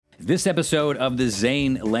This episode of the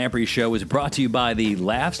Zane Lamprey Show is brought to you by the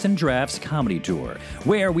Laughs and Drafts Comedy Tour,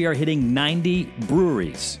 where we are hitting 90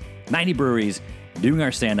 breweries. 90 breweries, doing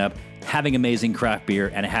our stand-up, having amazing craft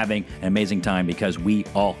beer, and having an amazing time because we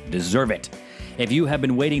all deserve it. If you have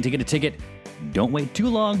been waiting to get a ticket, don't wait too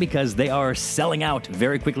long because they are selling out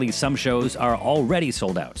very quickly. Some shows are already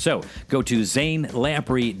sold out. So go to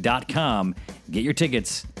zanelamprey.com, get your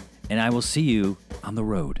tickets, and I will see you on the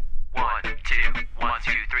road. 1, 2, 1,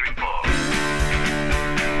 2, 3, 4.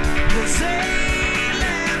 The Zane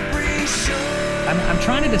Lamprey Show. I'm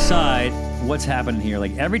trying to decide what's happening here.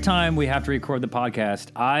 Like every time we have to record the podcast,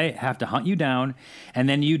 I have to hunt you down, and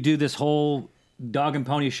then you do this whole dog and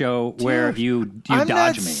pony show where you I'm dodge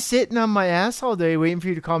not me. sitting on my ass all day waiting for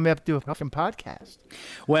you to call me up to do a fucking podcast.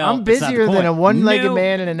 Well, I'm that's not the busier than point. a one-legged No.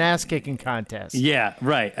 man in an ass-kicking contest. Yeah,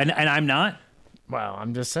 right. And I'm not. Well,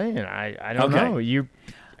 I'm just saying. I don't Okay. know.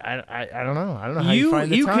 I don't know. I don't know how you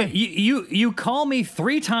find the time. You call me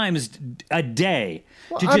 3 times a day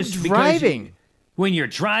Well, to I'm just driving. When you're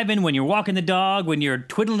driving, when you're walking the dog, when you're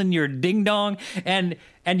twiddling your ding dong, and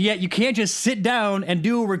yet you can't just sit down and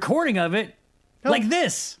do a recording of it like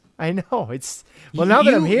this. I know. It's now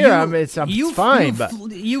that I'm here, it's fine. But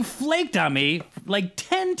You flaked on me like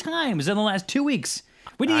 10 times in the last 2 weeks.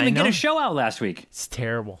 We didn't even get a show out last week. it's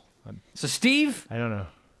terrible. So Steve, I don't know.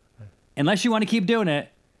 unless you want to keep doing it,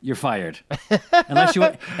 you're fired. unless you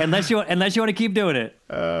want to keep doing it,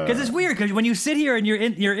 because it's weird. Because when you sit here and you're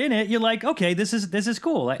in it, you're like, okay, this is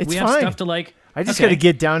cool. Like, It's we have fine. stuff to like. I just okay. got to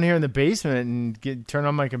get down here in the basement and turn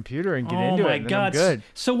on my computer and get into Oh my it. And God! then I'm good.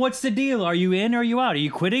 So what's the deal? Are you in or are you out? Are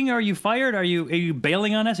you quitting? Or are you fired? Are you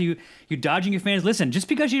bailing on us? Are you dodging your fans? Listen, just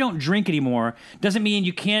because you don't drink anymore doesn't mean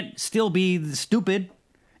you can't still be stupid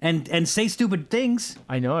and say stupid things.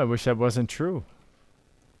 I know. I wish that wasn't true.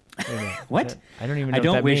 What? I don't even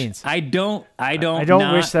know what that means. I don't I don't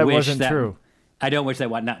not wish that wasn't true. I don't wish that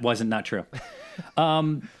wasn't not true.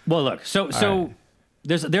 Well, look. So right.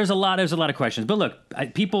 there's a lot of questions. But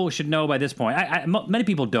look, people should know by this point. Many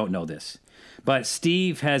people don't know this, but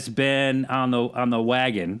Steve has been on the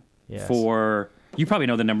wagon Yes. for. You probably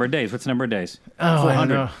know the number of days. What's the number of days? Oh, I don't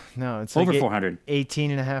 400. know. No, it's Over like 400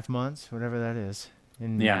 18 and a half months, whatever that is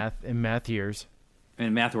in math years.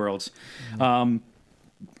 in math worlds. And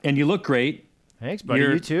you look great. Thanks, buddy.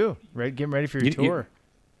 You're- You too. Getting ready for your You- tour.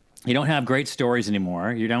 You don't have great stories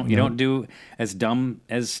anymore. You don't do as dumb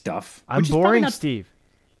as stuff. I'm which is probably boring, not- Steve.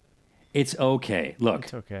 It's okay. Look,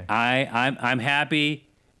 It's okay. I'm happy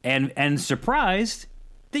and surprised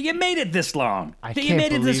that you made it this long. I that can't you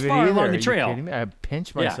made it this believe far either. along Are the you trail. kidding me? I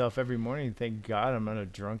pinch Yeah. myself every morning. Thank God I'm not a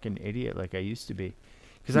drunken idiot like I used to be.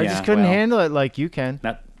 Because I Yeah, just couldn't well. handle it like you can.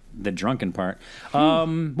 Not the drunken part.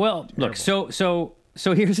 Well, look.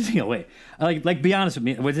 So here's the deal. Wait, like be honest with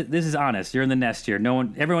me. This is honest. You're in the nest here.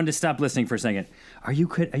 Everyone, just stop listening for a second. Are you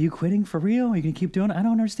quitting for real? Are you gonna keep doing it? I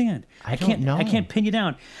don't understand. I don't know. I can't pin you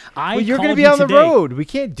down. Well, you're going to called be you on the today. road. We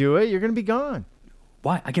can't do it. You're going to be gone.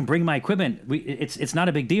 Why? I can bring my equipment. It's not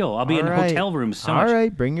a big deal. I'll be in All right. hotel rooms so All much.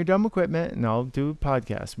 right, bring your dumb equipment and I'll do a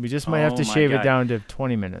podcast. We just might have Oh to my shave it God. down to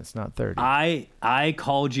 20 minutes, not 30. I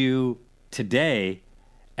called you today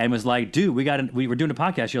and was like, dude, we were doing a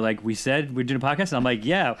podcast. You're like, we said we're doing a podcast, and I'm like,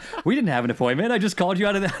 yeah, we didn't have an appointment. I just called you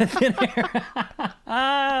out of the thin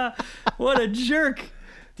air. What a jerk!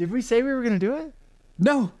 Did we say we were going to do it?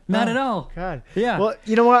 No, not Oh, at all. God. Yeah. Well,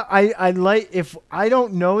 you know what? I like if I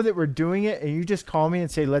don't know that we're doing it and you just call me and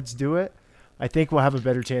say let's do it, I think we'll have a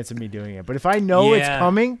better chance of me doing it. But if I know it's Yeah.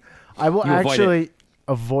 coming, I will You avoid actually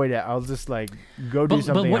avoid it. I'll just go do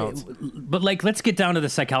something else. But like, let's get down to the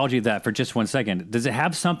psychology of that for just 1 second. Does it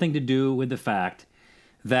have something to do with the fact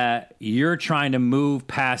that you're trying to move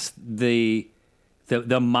past the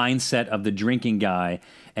mindset of the drinking guy,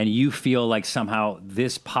 and you feel like somehow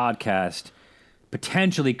this podcast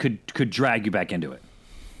potentially could drag you back into it?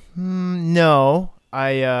 No,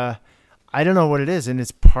 I don't know what it is, and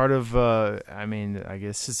it's part of. I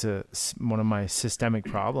guess it's one of my systemic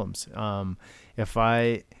problems. If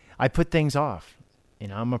I put things off,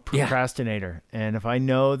 I'm a procrastinator, and if I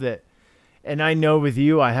know that, and I know with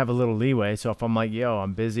you, I have a little leeway. So if I'm like, yo,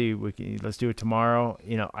 I'm busy, let's do it tomorrow.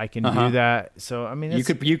 I can do that. So I mean, You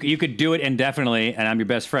could do it indefinitely, and I'm your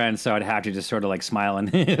best friend, so I'd have to just sort of like smile and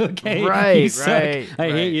okay, Right, you suck. right, I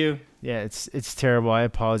hate right. you. yeah, it's terrible. I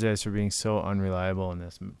apologize for being so unreliable in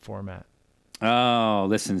this format. Oh,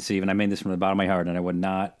 listen, Steven, I made this from the bottom of my heart, and I'm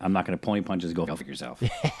not going to pony punches. Go fuck yourself.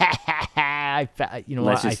 I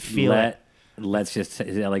feel it. Let's just say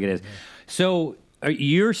it like it is. So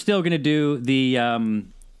you're still going to do the, you're going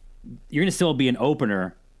to still be an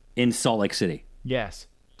opener in Salt Lake City. Yes.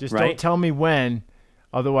 Just Right? don't tell me when.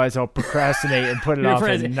 Otherwise, I'll procrastinate and put it off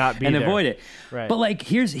and not be and there. avoid it. Right. But like,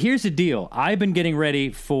 here's the deal. I've been getting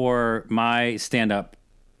ready for my stand-up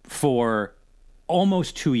for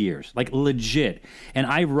almost 2 years, like legit, and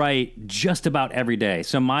I write just about every day.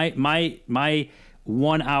 So my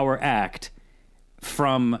 1 hour act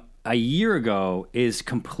from a year ago is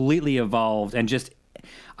completely evolved and just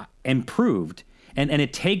improved, and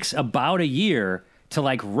it takes about a year to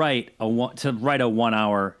like write a 1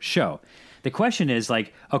 hour show. The question is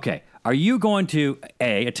like, okay, are you going to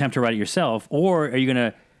attempt to write it yourself, or are you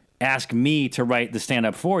going to ask me to write the stand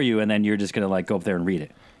up for you, and then you're just going to like go up there and read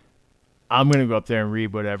it? I'm going to go up there and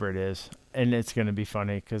read whatever it is, and it's going to be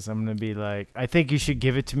funny because I'm going to be like, I think you should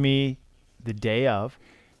give it to me the day of.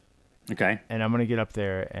 Okay. And I'm going to get up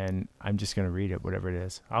there and I'm just going to read it, whatever it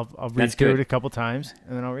is. I'll read That's through good. it a couple times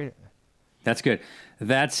and then I'll read it. That's good.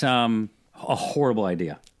 That's a horrible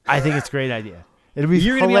idea. I think it's a great idea. It'll be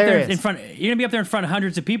You're gonna hilarious. be up there you're gonna be up there in front of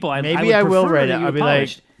hundreds of people. Maybe I will prefer write it. that you I'll be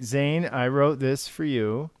polished. like, Zane, I wrote this for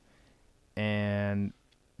you, and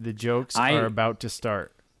the jokes are about to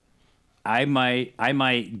start. I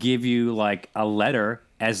might give you like a letter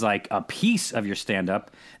as like a piece of your stand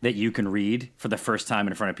up that you can read for the first time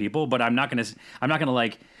in front of people, but I'm not gonna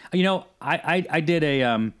like, I did a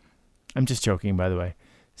I'm just joking, by the way.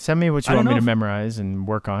 Send me what you I want don't me to know if- memorize and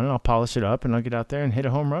work on, and I'll polish it up, and I'll get out there and hit a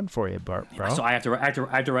home run for you, bro. so I have to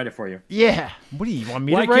write it for you. Yeah. What do you want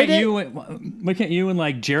me Why to write can't it? why can't you and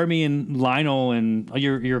like Jeremy and Lionel and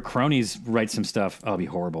your cronies write some stuff? Oh, it'll be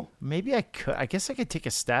horrible. Maybe I could. I guess I could take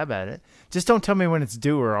a stab at it. Just don't tell me when it's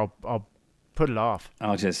due, or I'll put it off.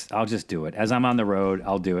 I'll just do it. As I'm on the road,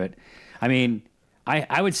 I'll do it. I mean,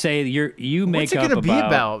 I would say you make What's it up gonna be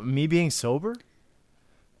about? Me being sober?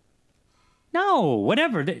 No,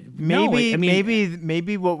 whatever.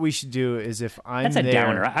 Maybe what we should do is if I'm That's a there,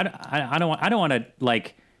 downer. I don't want to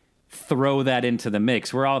like throw that into the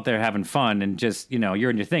mix. We're out there having fun and just you're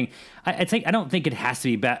in your thing. I don't think it has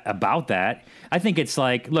to be about that. I think it's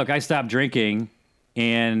like, look, I stopped drinking,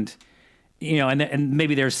 and and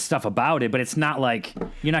maybe there's stuff about it, but it's not like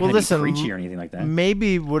you're not going to be preachy or anything like that.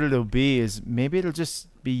 Maybe what it'll be is maybe it'll just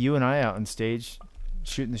be you and I out on stage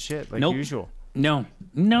shooting the shit like Nope. usual. No.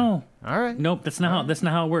 All right. Nope, that's not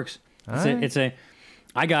how it works.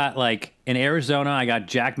 I got like in Arizona, I got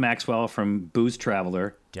Jack Maxwell from Booze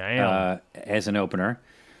Traveler as an opener.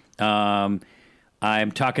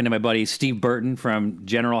 I'm talking to my buddy Steve Burton from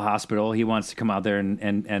General Hospital. He wants to come out there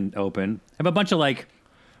and open. I have a bunch of like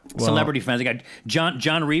celebrity fans. I got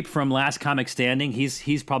John Reap from Last Comic Standing.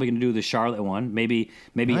 He's probably going to do the Charlotte one, maybe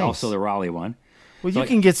Nice. also the Raleigh one. Well, So, you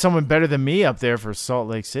can get someone better than me up there for Salt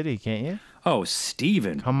Lake City, can't you? Oh,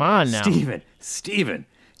 Steven. Come on now. Steven.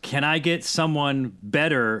 Can I get someone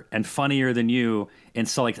better and funnier than you in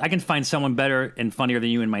Salt Lake? I can find someone better and funnier than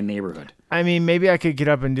you in my neighborhood. I mean, maybe I could get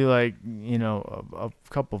up and do like, a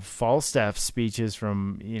couple of Falstaff speeches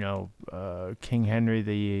from, King Henry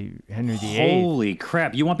VIII. Holy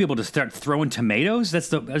crap. You want people to start throwing tomatoes?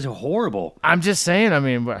 That's horrible. I'm just saying, I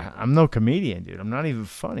mean, I'm no comedian, dude. I'm not even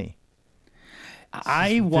funny.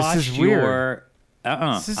 I watched your...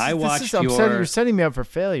 You're setting me up for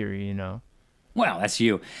failure, Well, that's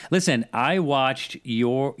you. Listen, I watched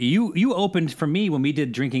your... You opened for me when we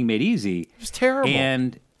did Drinking Made Easy. It was terrible.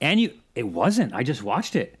 And you... It wasn't. I just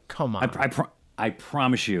watched it. Come on. I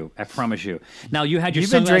promise you. I promise you. Now, you had your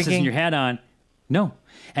You've been sunglasses drinking? and your hat on. No.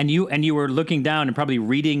 And you were looking down and probably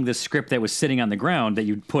reading the script that was sitting on the ground that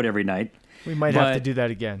you put every night. We might have to do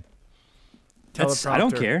that again. I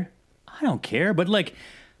don't care. I don't care. But, like,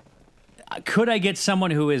 could I get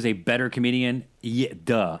someone who is a better comedian? Yeah,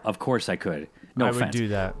 duh. Of course I could. No I offense. would do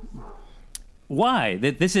that. Why?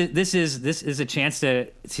 This is a chance to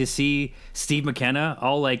see Steve McKenna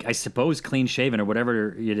all like, I suppose, clean shaven or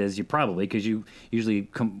whatever it is. You probably, because you usually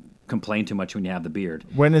complain too much when you have the beard.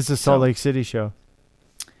 When is the Salt Lake City show?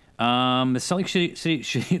 The Salt Lake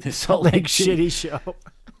City the Salt Lake Shitty show.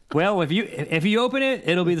 Well, if you open it,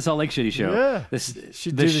 it'll be the Salt Lake Shitty show. Yeah.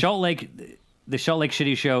 The Salt Lake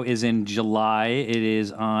Shitty show is in July. It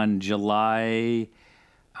is on July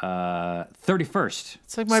 31st.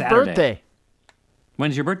 It's like my Saturday. birthday.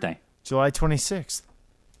 When's your birthday? July 26th.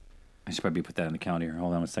 I should probably put that in the calendar here.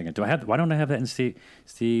 Hold on 1 second. Why don't I have that in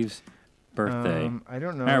Steve's birthday? I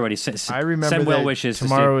don't know. Everybody, I remember send that well wishes.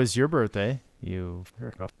 tomorrow is your birthday. You.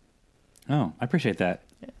 Oh, I appreciate that.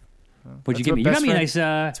 What'd you That's give what me? You got best me a friends- nice.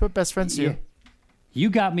 That's what best friends do. You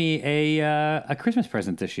got me a Christmas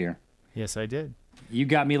present this year. Yes, I did. You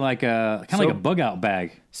got me like a kind of like a bug out bag.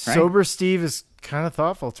 Right? Sober Steve is kind of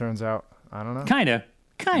thoughtful, turns out. I don't know. Kinda.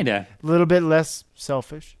 A little bit less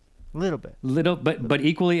selfish. little bit. Little, but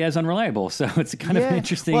equally as unreliable. So it's kind of an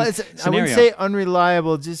interesting Well, I scenario. wouldn't say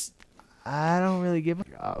unreliable. Just I don't really give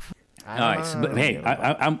a fuck. All right, but hey,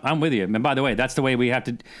 I'm with you. And by the way, that's the way we have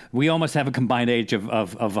to. We almost have a combined age of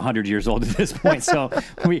 100 years old at this point. So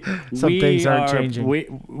Some things are changing.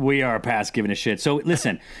 We are past giving a shit. So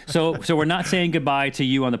listen, so we're not saying goodbye to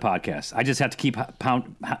you on the podcast. I just have to keep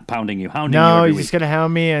hounding you. No, every you're week. just gonna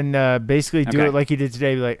hound me and basically do Okay. it like you did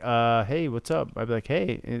today. Be like, hey, what's up? I'd be like,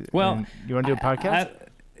 hey, Well, and you want to do a podcast?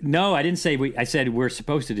 No, I didn't say we. I said we're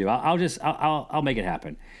supposed to do. I'll make it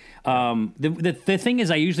happen. The thing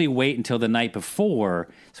is, I usually wait until the night before,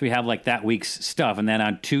 so we have like that week's stuff, and then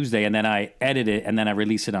on Tuesday, and then I edit it, and then I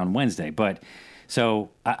release it on Wednesday. But so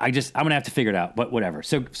I'm gonna have to figure it out. But whatever.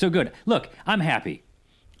 So good. Look, I'm happy.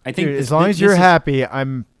 I think Dude, as long as you're happy,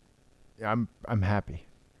 I'm happy.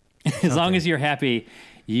 as long as you're happy,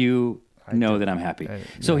 you know that I'm happy.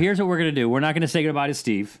 So here's what we're going to do. We're not going to say goodbye to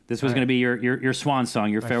Steve. This was going to be your swan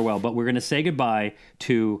song, your farewell, but we're going to say goodbye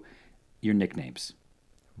to your nicknames.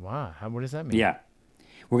 Wow, what does that mean? Yeah.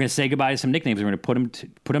 We're going to say goodbye to some nicknames. We're going to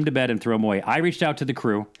put them to bed and throw them away. I reached out to the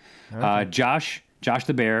crew. Josh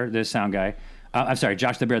the Bear, the sound guy. I'm sorry,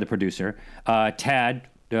 Josh the Bear, the producer. Tad,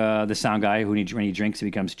 the sound guy, when he drinks, he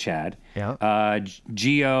becomes Chad. Yeah.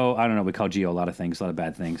 Gio, I don't know, we call Gio a lot of things, a lot of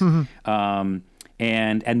bad things. And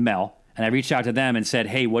Mel. And I reached out to them and said,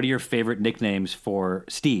 hey, what are your favorite nicknames for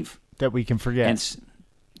Steve? That we can forget.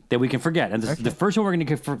 That we can forget. And the first one we're going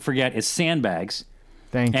to forget is Sandbags.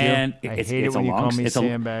 Thank you. And I hate it when you call me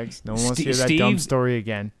sandbags. No one wants to hear that dumb story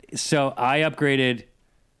again. So I promoted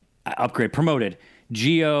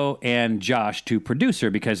Gio and Josh to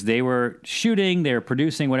producer because they were shooting, they were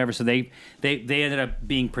producing, whatever. So they ended up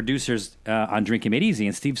being producers on Drinking Made Easy.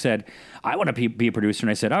 And Steve said, I want to be a producer.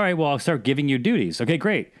 And I said, all right, well, I'll start giving you duties. Okay,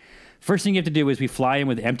 great. First thing you have to do is we fly in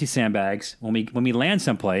with empty sandbags. When we land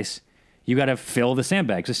someplace, you got to fill the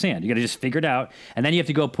sandbags with sand. You got to just figure it out. And then you have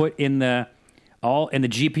to go put in the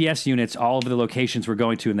GPS units all of the locations we're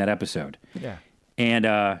going to in that episode. Yeah.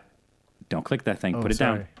 And don't click that thing. Put it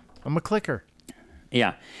down. I'm a clicker.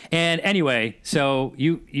 Yeah. And anyway, so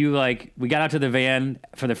you we got out to the van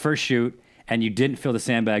for the first shoot and you didn't fill the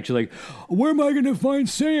sandbags. You're like, where am I going to find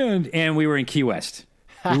sand? And we were in Key West.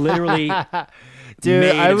 Literally Dude,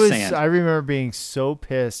 made of sand. I remember being so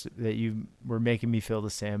pissed that you were making me fill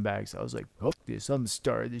the sandbags. I was like, fuck this. I'm the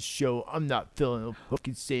star of this show. I'm not filling the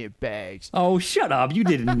fucking sandbags. Oh, shut up. You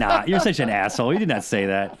did not. You're such an asshole. You did not say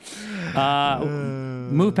that.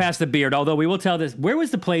 Move past the beard. Although we will tell this. Where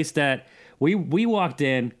was the place that we walked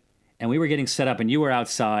in and we were getting set up and you were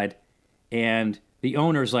outside and the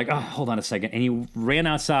owner's like, oh, hold on a second. And he ran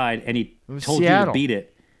outside and he told Seattle. you to beat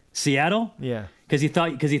it. Seattle? Yeah. Because he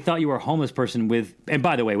thought you were a homeless person with, and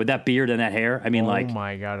by the way, with that beard and that hair, I mean, Oh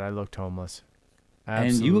my God, I looked homeless. and you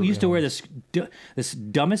Absolutely used to wear homeless. this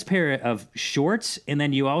dumbest pair of shorts, and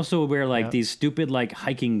then you also wear these stupid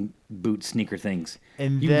hiking boot sneaker things.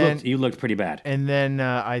 And you looked pretty bad. And then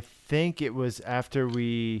I think it was after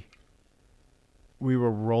we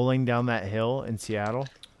were rolling down that hill in Seattle.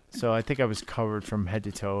 So I think I was covered from head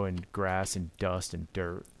to toe in grass and dust and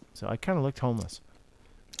dirt. So I kind of looked homeless.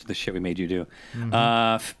 The shit we made you do.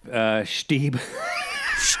 Mm-hmm. Steve.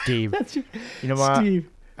 Steve. You know what? Steve.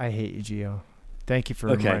 I hate you, Gio. Thank you for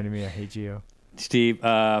Okay. reminding me I hate Gio. Steve.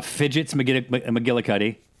 Fidgets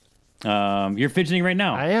McGillicuddy. You're fidgeting right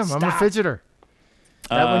now. I am. I'm a Stop. fidgeter.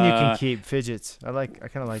 That one you can keep. Fidgets. I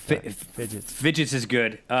kind of like that. Fidgets. Fidgets is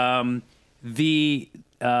good.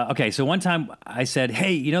 Okay, so one time I said,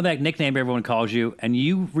 hey, you know that nickname everyone calls you? And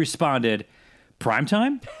you responded,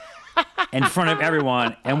 Primetime? In front of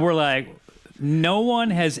everyone. And we're like, no one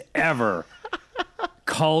has ever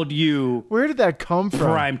called you Where did that come from?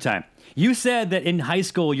 Primetime. You said that in high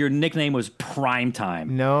school your nickname was Primetime.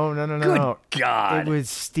 No. Good God. It was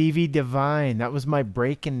Stevie Divine. That was my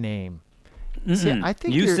breaking name. See, I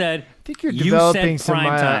think You you're, said- I think you're you developing said some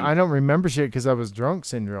prime time. I don't remember shit because I was drunk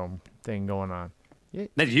syndrome thing going on.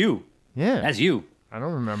 That's you. Yeah. That's you. I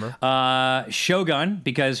don't remember. Shogun,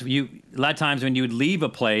 because a lot of times when you would leave a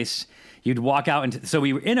place, you'd walk out into. So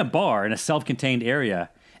we were in a bar in a self-contained area,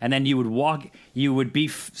 and then you would be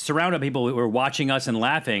surrounded by people who were watching us and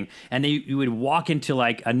laughing, and then you would walk into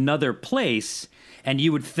another place, and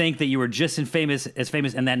you would think that you were just as famous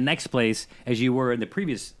in that next place as you were in the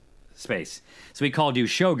previous space. So we called you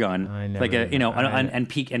Shogun, I never- and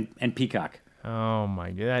Peacock. Oh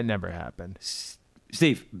my God, that never happened.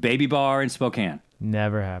 Steve, Baby Bar in Spokane.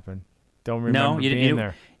 Never happened. Don't No, remember you being didn't.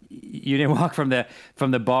 there. You didn't walk from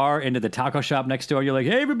the bar into the taco shop next door. You're like,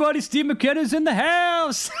 hey, everybody, Steve McKenna's in the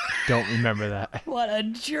house. Don't remember that. What a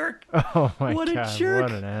jerk. Oh my What a God, jerk.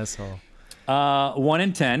 what an asshole. 1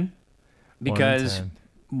 in 10. because 10.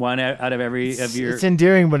 one out of every of your. It's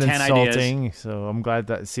endearing but 10 insulting, so I'm glad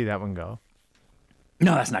to see that one go.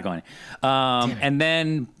 No, that's not going. And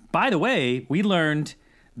then, by the way, we learned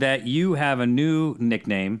that you have a new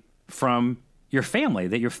nickname from your family.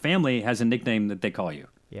 That your family has a nickname that they call you.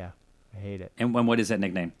 Yeah, I hate it. And what is that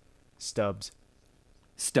nickname? Stubbs,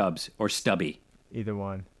 Stubbs or Stubby. either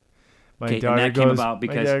one. Okay, and that came about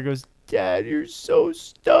because- my dad goes, Dad, you're so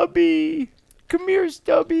stubby. Come here,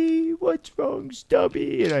 Stubby. What's wrong,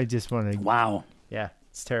 Stubby? And I just want to. Wow. Yeah,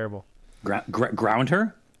 it's terrible. Ground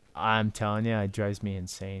her? I'm telling you, it drives me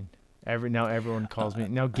insane. Now everyone calls me.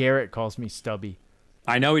 Now Garrett calls me Stubby.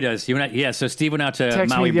 I know he does. He went out, yeah, so Steve went out to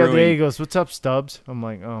Text Maui me the other day. He Brewing. goes, "What's up, Stubbs?" I'm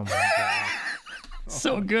like, "Oh my god."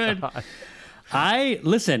 So good. I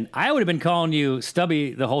would have been calling you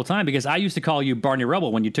Stubby the whole time because I used to call you Barney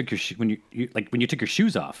Rubble when you took your when you took your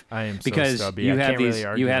shoes off. I am so because stubby. you I have can't these really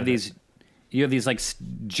argue you have with these like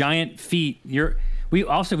giant feet. We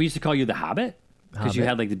used to call you the Hobbit because you Hobbit.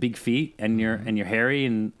 had like the big feet and you're hairy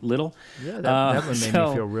and little. Yeah, that one made so-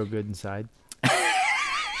 me feel real good inside.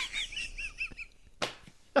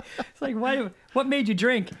 It's like what made you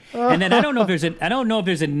drink? And then I don't know if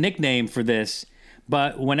there's a nickname for this,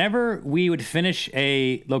 but whenever we would finish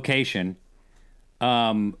a location,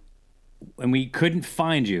 and we couldn't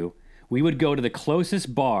find you, we would go to the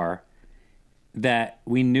closest bar that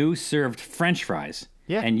we knew served French fries.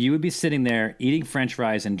 Yeah. And you would be sitting there eating French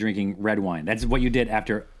fries and drinking red wine. That's what you did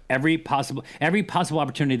after every possible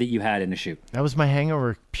opportunity that you had in the shoot. That was my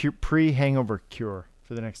hangover pre-hangover cure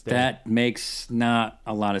for the next day. That makes not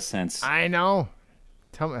a lot of sense. I know.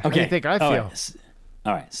 Tell me, how do you think I feel?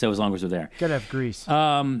 All right. So as long as we're there. Gotta have grease.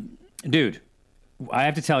 Dude, I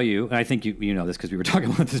have to tell you, and I think you know this because we were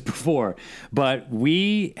talking about this before, but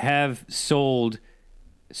we have sold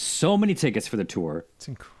so many tickets for the tour. It's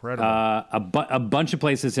incredible. A bunch of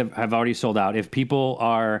places have already sold out. If people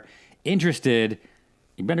are interested,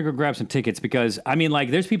 you better go grab some tickets because, I mean, like,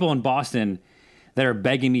 there's people in Boston that are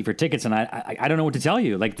begging me for tickets, and I don't know what to tell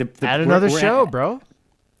you. Like, Add another show, bro.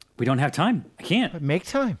 We don't have time. I can't. Make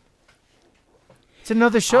time. It's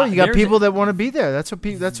another show. You got there's people that want to be there. That's what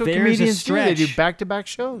there's a comedians do. They do stretch. back-to-back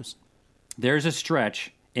shows. There's a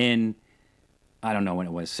stretch in, I don't know when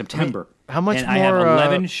it was, September. how much and I have more,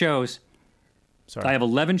 11 shows. Sorry. I have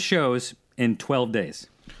 11 shows in 12 days.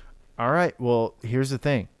 All right. Well, here's the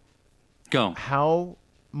thing. Go. How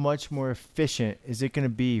much more efficient is it going to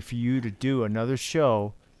be for you to do another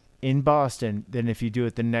show in Boston than if you do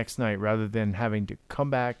it the next night rather than having to come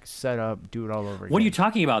back, set up, do it all over again? What are you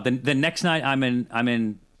talking about? The next night I'm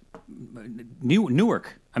in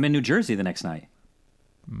Newark. I'm in New Jersey the next night.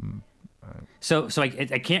 So I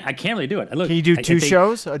can't really do it. Look, Can you do I two think-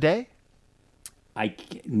 shows a day?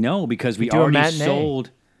 No, because we do a already matinee.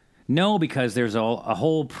 sold. No, because there's a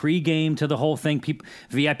whole pregame to the whole thing. People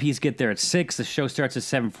VIPs get there at 6. The show starts at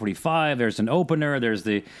 7:45. There's an opener. There's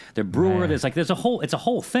the brewer. Man. It's a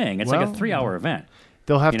whole thing. It's like a Well, 3-hour event.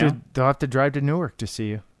 They'll have You to know? they'll have to drive to Newark to see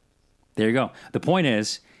you. There you go. The point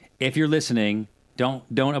is, if you're listening, don't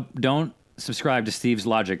subscribe to Steve's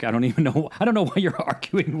logic. I don't know why you're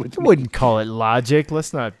arguing with I me. wouldn't call it logic.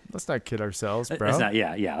 Let's not kid ourselves, bro. It's not.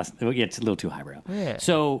 Yeah. It's a little too highbrow. Yeah.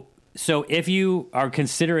 So if you are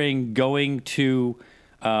considering going to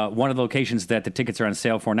one of the locations that the tickets are on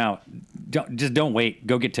sale for now, don't wait.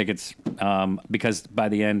 Go get tickets because by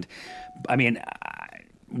the end, I mean,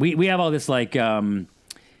 we have all this like all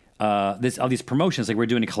these promotions. Like we're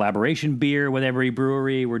doing a collaboration beer with every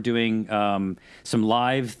brewery. We're doing some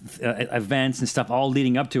live events and stuff, all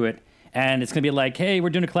leading up to it. And it's going to be like, hey, we're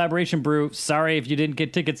doing a collaboration brew. Sorry if you didn't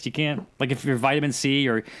get tickets, you can't. Like if you're Vitamin C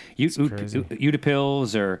or crazy.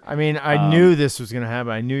 Utapills or... I mean, I knew this was going to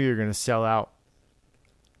happen. I knew you were going to sell out.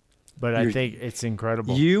 But I You're- think it's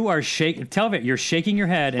incredible. You are shaking... Tell me, you're shaking your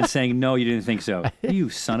head and saying, no, you didn't think so. You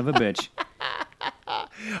son of a bitch.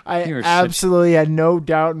 I you're such- absolutely had no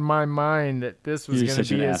doubt in my mind that this was You're going to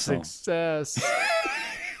such an be a asshole. success.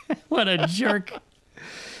 What a jerk.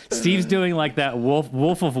 Steve's doing like that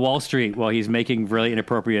Wolf of Wall Street while he's making really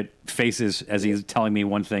inappropriate faces as he's telling me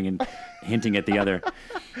one thing and hinting at the other.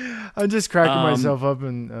 I'm just cracking myself up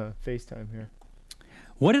in FaceTime here.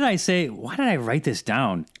 What did I say? Why did I write this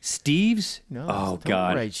down? Steve's? No, oh, don't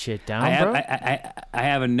God. write shit down, I have, bro. I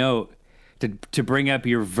have a note to bring up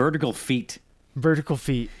your vertical feet. Vertical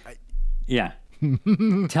feet. Yeah.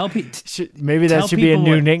 Tell people... Maybe that Tell should be a people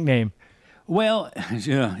new what- nickname. Well,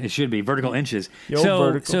 yeah, it should be vertical inches. Yo,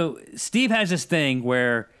 vertical. So Steve has this thing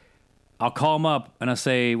where I'll call him up and I'll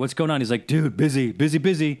say, "What's going on?" He's like, "Dude, busy."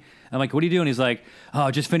 I'm like, "What are you doing?" He's like, "Oh,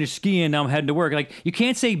 I just finished skiing. Now I'm heading to work." Like, you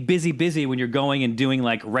can't say busy when you're going and doing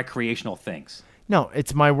like recreational things. No,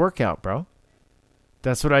 it's my workout, bro.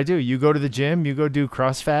 That's what I do. You go to the gym, you go do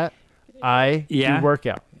CrossFit. I Yeah? do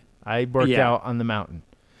workout. I work Yeah. out on the mountain.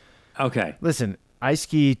 Okay. Listen, I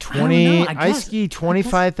ski don't know. I guess-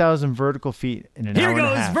 25,000 vertical feet in an Here hour and a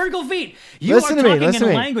goes half. vertical feet. You Listen are to me, talking listen in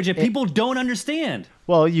to a me. language that people don't understand.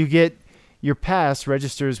 Well, you get your pass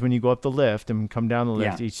registers when you go up the lift and come down the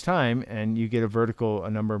lift Yeah. each time, and you get a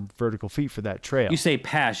number of vertical feet for that trail. You say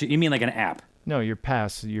pass. You mean like an app? No, your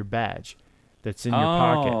pass, your badge that's in your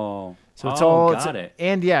pocket. Oh. So it's Oh, all got it.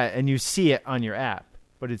 And and you see it on your app,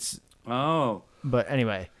 but Oh.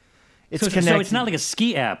 anyway, it's So connected. it's not like a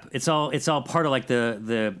ski app. It's all part of like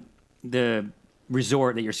the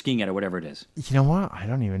resort that you're skiing at or whatever it is. You know what? I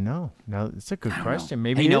don't even know. No, it's a good question. No.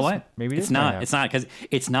 Maybe Hey, it you know is. what? Maybe it it's is not. my app.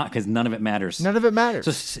 It's not because none of it matters. None of it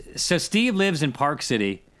matters. So Steve lives in Park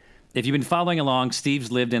City. If you've been following along,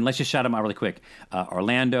 Steve's lived in. Let's just shout him out really quick: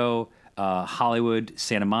 Orlando, Hollywood,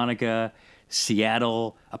 Santa Monica,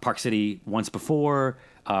 Seattle, Park City once before,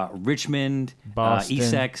 Richmond, Boston,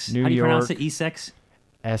 Essex. New How do you pronounce York. it? Essex.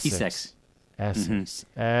 Essex. Essex.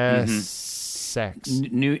 Essex.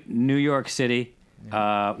 New York City,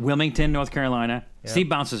 Wilmington, North Carolina. Steve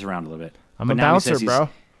bounces around a little bit. I'm but a now he bouncer, says he's- bro.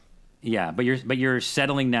 Yeah, but you're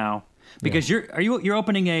settling now because you're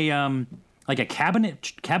opening a like a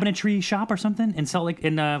cabinetry shop or something in Salt Lake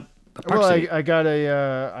in Park Well, City. I got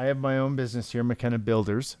I have my own business here, McKenna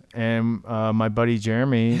Builders, and my buddy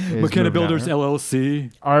Jeremy is moving out here.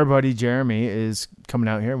 LLC. Our buddy Jeremy is coming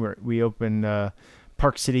out here. We opened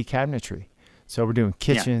Park City Cabinetry, so we're doing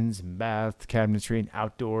kitchens and bath cabinetry and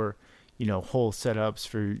outdoor, whole setups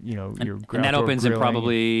for your And that outdoor opens in grilling.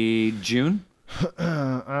 probably June.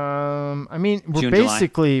 I mean, we're June, July.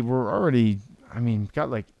 basically we're already. I mean, got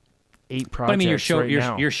like 8 projects. But I mean, right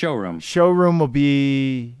now. your showroom. Showroom will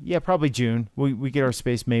be probably June. We get our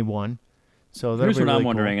space May 1. So that'll Here's be what really I'm cool.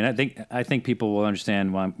 wondering, and I think people will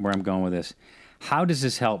understand where I'm going with this. How does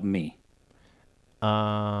this help me?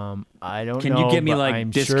 I don't Can know. you get me, but like,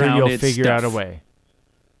 I'm sure you'll discounted figure out a stuff? way.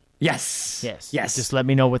 Yes. Yes. Yes. Just let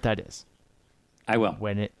me know what that is I will.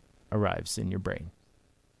 when it arrives in your brain.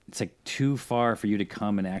 It's like too far for you to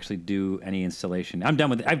come and actually do any installation. I'm done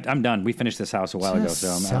with it. I'm done. We finished this house a while ago, Just so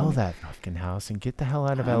I'm sell I'm- that fucking house and get the hell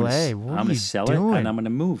out of I'm LA. gonna, What I'm are gonna you sell doing? it and I'm gonna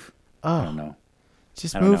move. I don't know.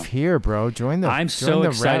 Just I don't move know. here, bro. Join the. I'm join so the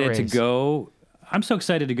rat excited to race. go. I'm so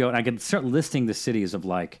excited to go, and I can start listing the cities of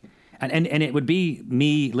like, and it would be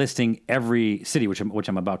me listing every city, which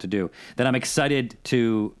I'm about to do. That I'm excited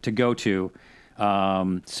to go to.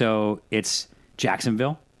 So it's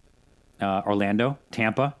Jacksonville, Orlando,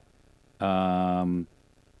 Tampa,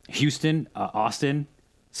 Houston, Austin,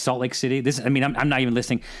 Salt Lake City. I'm not even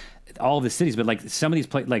listing all of the cities, but like some of these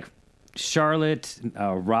places, like Charlotte,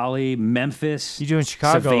 Raleigh, Memphis. You doing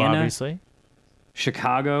Chicago, Savannah, obviously.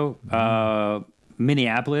 Chicago,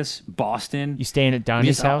 Minneapolis, Boston. You staying at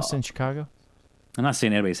Donnie's just- house in Chicago? I'm not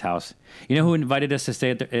staying at anybody's house. You know who invited us to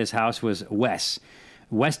stay at his house was Wes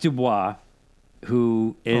Dubois,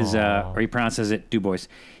 who is, or he pronounces it Dubois.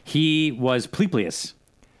 He was Pleplius.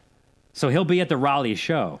 So he'll be at the Raleigh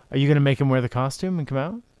show. Are you gonna make him wear the costume and come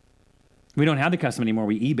out? We don't have the custom anymore.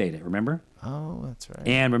 We eBayed it, remember? Oh, that's right.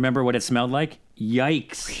 And remember what it smelled like?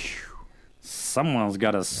 Yikes. Someone's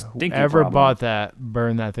got a stinky Whoever problem. bought that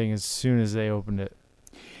burned that thing as soon as they opened it.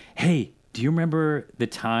 Hey, do you remember the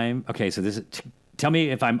time? Okay, so tell me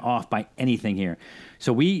if I'm off by anything here.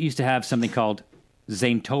 So we used to have something called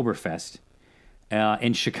Zanetoberfest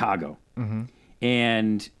in Chicago. Mm-hmm.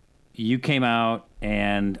 And you came out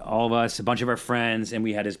and all of us, a bunch of our friends, and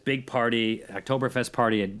we had this big party, Oktoberfest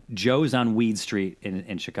party at Joe's on Weed Street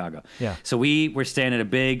in Chicago. Yeah. So we were staying at a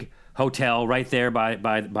big hotel right there by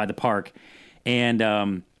the park.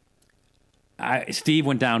 And Steve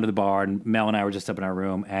went down to the bar, and Mel and I were just up in our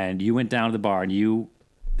room, and you went down to the bar, and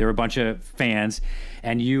there were a bunch of fans,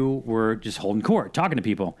 and you were just holding court, talking to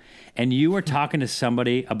people. And you were talking to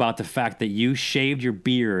somebody about the fact that you shaved your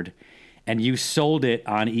beard and you sold it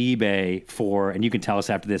on eBay for, and you can tell us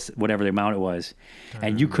after this, whatever the amount it was.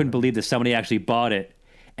 And you couldn't believe that somebody actually bought it.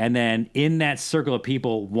 And then in that circle of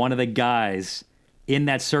people, one of the guys in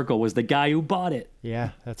that circle was the guy who bought it.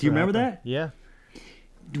 Yeah, that's. Do you what remember happened. that?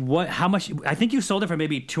 Yeah. What? How much? I think you sold it for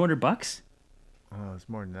maybe $200. Oh, it's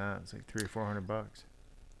more than that. It's like $300 or $400.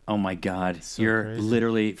 Oh my God! So You're crazy.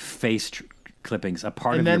 literally face clippings, a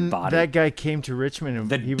part And of then your body. that guy came to Richmond, and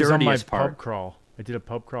The he was on my dirtiest pub part. crawl. I did a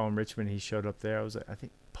pub crawl in Richmond. He showed up there. I was like, I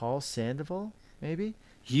think Paul Sandoval, maybe.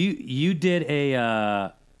 You did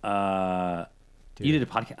a you did a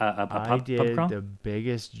podcast I pub did crawl. the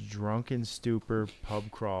biggest drunken stupor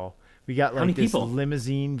pub crawl. We got many like this people?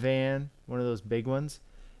 limousine van, one of those big ones.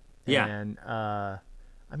 Yeah. And I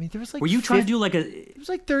mean, there was like. Were you trying to 50 do like a? It was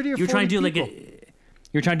like 30 or 40 You were trying to do like people. a?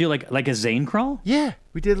 You're trying to do like a Zane crawl? Yeah,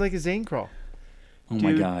 we did like a Zane crawl. Oh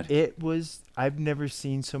my Dude, God. It was. I've never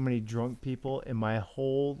seen so many drunk people in my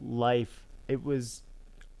whole life. It was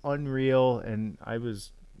unreal, and I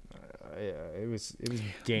was. It was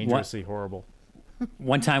dangerously horrible.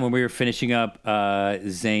 One time when we were finishing up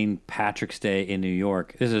St. Patrick's Day in New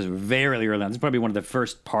York, this is very early on. This is probably one of the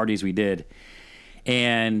first parties we did.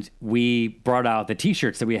 And we brought out the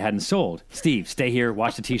T-shirts that we hadn't sold. Steve, stay here,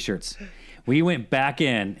 watch the T-shirts. We went back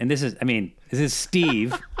in, and this is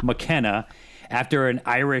Steve McKenna after an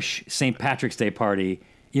Irish St. Patrick's Day party.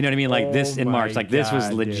 You know what I mean? Like this in March. Like this was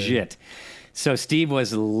God, legit. dude. So Steve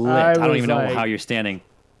was lit. I I don't was even know like- how you're standing.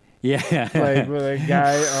 Yeah. Like with a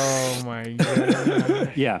guy. Oh my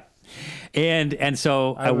God. Yeah. And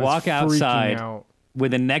so I was walk freaking outside out.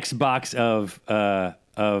 with the next box of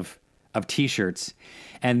T-shirts,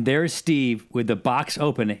 and there's Steve with the box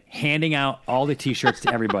open, handing out all the T-shirts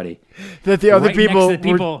to everybody. That the other Right next people, to the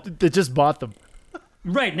people- that just bought them.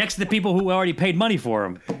 Right next to the people who already paid money for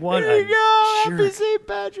them. What There a you go. jerk. Happy St.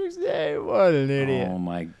 Patrick's Day. What an idiot. Oh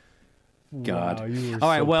my God. Wow, you were All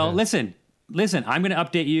right, so well, pissed. listen, I'm going to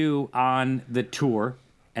update you on the tour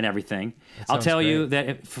and everything. I'll sounds tell you great. that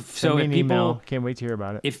if Send me if an people email. Can't wait to hear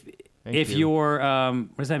about it. if you. you're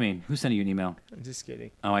what does that mean? Who's sending you an email? I'm just kidding.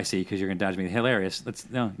 Oh, I see. Because you're gonna dodge me. Hilarious.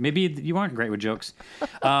 Maybe you aren't great with jokes.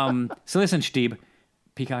 So listen, Steve,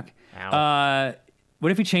 Peacock. Ow.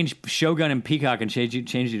 What if we change Shogun and Peacock and change you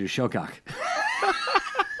to Showcock?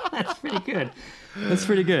 That's pretty good. That's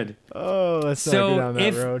pretty good. Oh, let's not go So down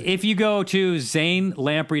that road. if you go to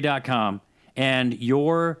zanelamprey.com and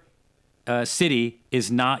your city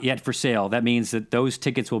is not yet for sale, that means that those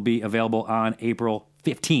tickets will be available on April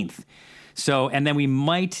 15th. So, and then we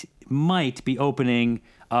might be opening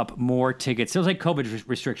up more tickets. There's like COVID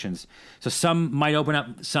restrictions. So some might open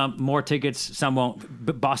up some more tickets, some won't.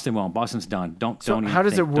 But Boston won't. Boston's done. Don't So even how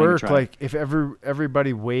does think- it don't even work? try. Like if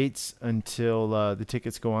everybody waits until the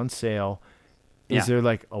tickets go on sale, Yeah. is there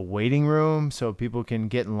like a waiting room so people can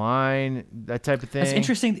get in line, that type of thing? That's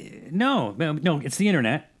interesting. No, it's the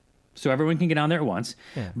internet, so everyone can get on there at once.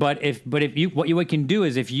 Yeah. But if you what you can do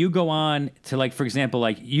is if you go on to, like, for example,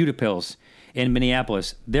 like Utapils in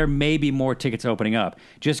Minneapolis, there may be more tickets opening up.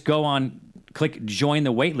 Just go on, click join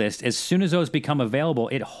the wait list. As soon as those become available,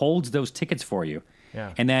 it holds those tickets for you.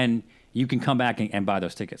 Yeah. And then you can come back and buy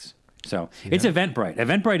those tickets. So it's Eventbrite.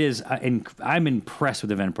 Eventbrite is, I'm impressed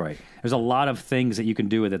with Eventbrite. There's a lot of things that you can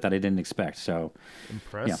do with it that I didn't expect. So yeah.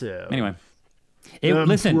 Impressive. Anyway,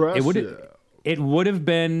 listen, it would have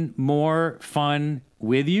been more fun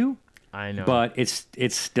with you, I know. but it's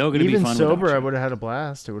still going to be even fun. sober, without I you. would have had a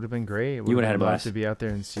blast. It would have been great. You would've had a loved blast. to be out there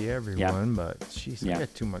and see everyone, but jeez, Yeah. I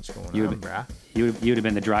got too much going You on, would- brah. You'd have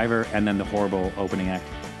been the driver and then the horrible opening act.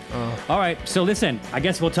 All right, so listen, I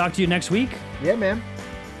guess we'll talk to you next week. Yeah, man.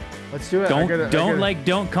 Let's do it.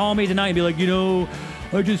 Don't call me tonight and be like,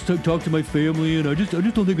 I just talked to my family and I just don't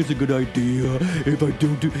think it's a good idea if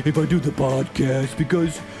I do the podcast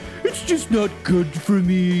because it's just not good for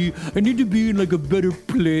me. I need to be in like a better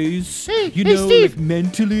place. Hey, you hey, know, Steve. like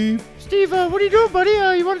mentally. Steve, what are you doing, buddy?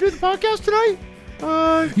 You want to do the podcast tonight?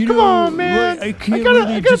 You Come know, on, man. right, I can't gotta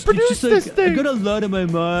really produce it's just like, this thing. I got a lot on my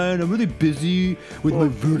mind. I'm really busy with my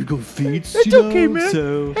vertical feet. It's okay, man.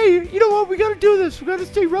 So Hey, you know what? We gotta do this. We gotta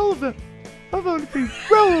stay relevant. I want to be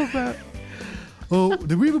relevant. oh,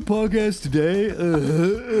 did we have a podcast today?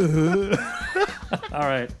 All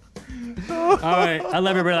right. All right. I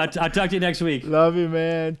love you, brother. I'll talk to you next week. Love you,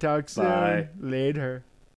 man. Talk soon. Bye. Later.